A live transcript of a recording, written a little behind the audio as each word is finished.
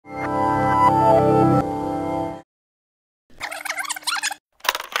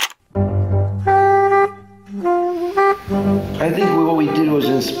I think what we did was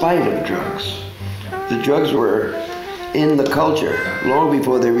in spite of drugs. The drugs were in the culture long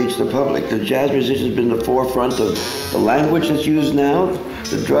before they reached the public. The jazz musicians have been the forefront of the language that's used now,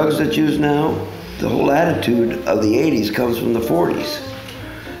 the drugs that's used now. The whole attitude of the 80s comes from the 40s.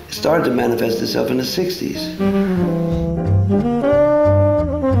 It started to manifest itself in the 60s.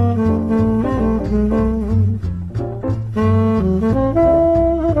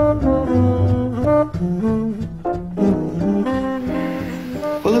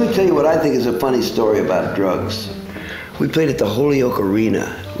 Well, let me tell you what I think is a funny story about drugs. We played at the Holyoke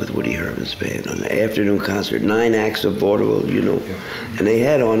Arena with Woody Herman's band on an afternoon concert, 9 acts of vaudeville, you know, and they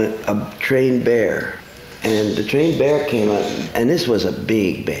had on it a trained bear. And the trained bear came out, and this was a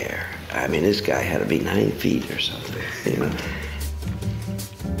big bear. I mean, this guy had to be 9 feet or something, you know.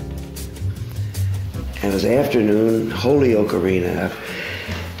 And it was afternoon, Holyoke Arena,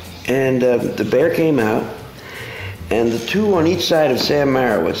 and the bear came out, and the two on each side of Sam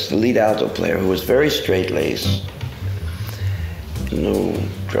Marowitz, the lead alto player, who was very straight-laced, no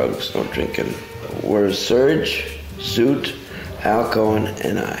drugs, no drinking, were Serge, Zoot, Al Cohen,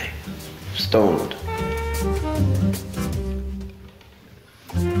 and I, stoned.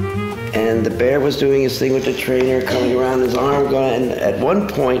 And the bear was doing his thing with the trainer, coming around, his arm going, and at one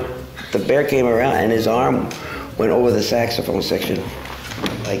point, the bear came around and his arm went over the saxophone section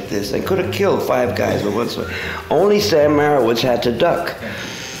like this and could have killed 5 guys, but only Sam Marowitz had to duck.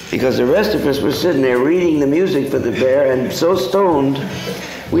 Because the rest of us were sitting there reading the music for the bear and so stoned,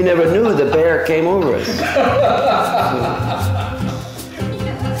 we never knew the bear came over us.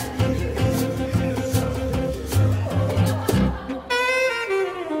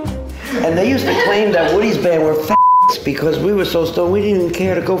 And they used to claim that Woody's band were f***s because we were so stoned we didn't even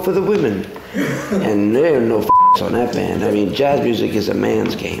care to go for the women. And there were no f***s on that band. I mean, jazz music is a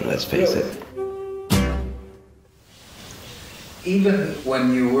man's game, let's face it. Even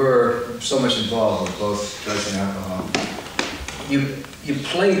when you were so much involved with both drugs and alcohol, you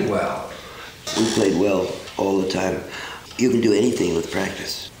played well. We played well all the time. You can do anything with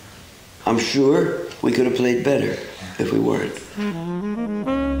practice. I'm sure we could have played better if we weren't.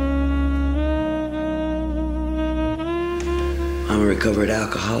 I'm a recovered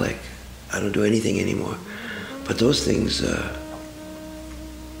alcoholic. I don't do anything anymore. But those things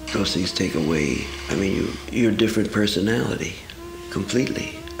take away, I mean, your different personality.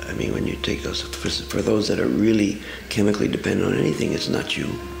 Completely. I mean, when you take those, for those that are really chemically dependent on anything, it's not you.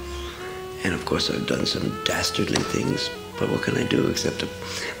 And of course, I've done some dastardly things, but what can I do except to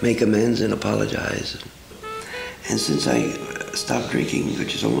make amends and apologize? And since I stopped drinking,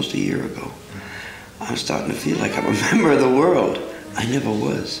 which is almost a year ago, I'm starting to feel like I'm a member of the world. I never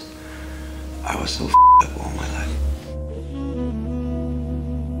was. I was so up all my life.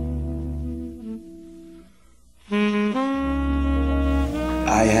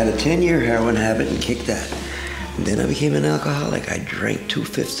 I had a 10-year heroin habit and kicked that. And then I became an alcoholic. I drank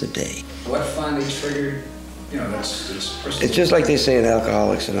 2/5 a day. What finally triggered, you know, that's personal? It's just like they say in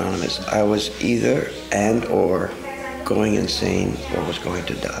Alcoholics Anonymous. I was either and or going insane or was going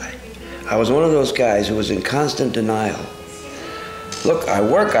to die. I was one of those guys who was in constant denial. Look, I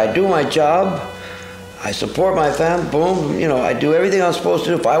work, I do my job, I support my family, boom, you know, I do everything I'm supposed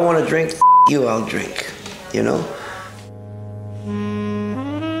to do. If I want to drink, you, I'll drink, you know?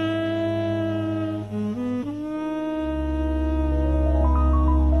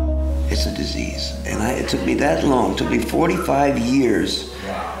 It's a disease. And it took me that long. It took me 45 years.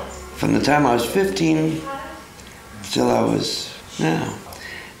 Wow. From the time I was 15 till I was now.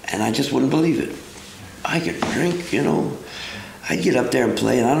 And I just wouldn't believe it. I could drink, you know. I'd get up there and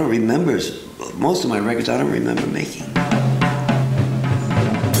play, and I don't remember, most of my records I don't remember making.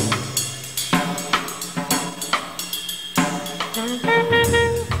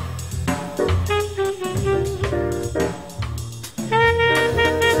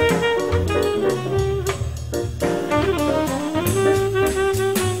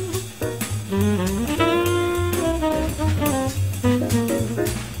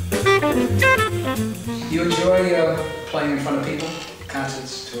 You enjoy playing in front of people?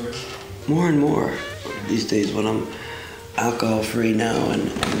 Concerts, tours? More and more these days when I'm alcohol-free now and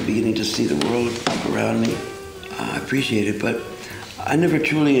I'm beginning to see the world around me. I appreciate it, but I never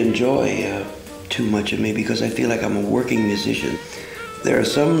truly enjoy too much of me because I feel like I'm a working musician. There are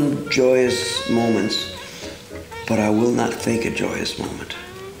some joyous moments, but I will not fake a joyous moment.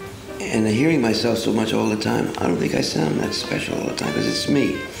 And hearing myself so much all the time, I don't think I sound that special all the time because it's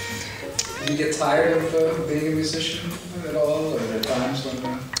me. Do you get tired of being a musician at all, or are there times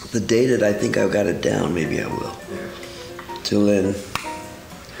when... The day that I think I've got it down, maybe I will. Yeah. Till then,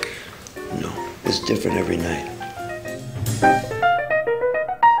 no, it's different every night. Bye.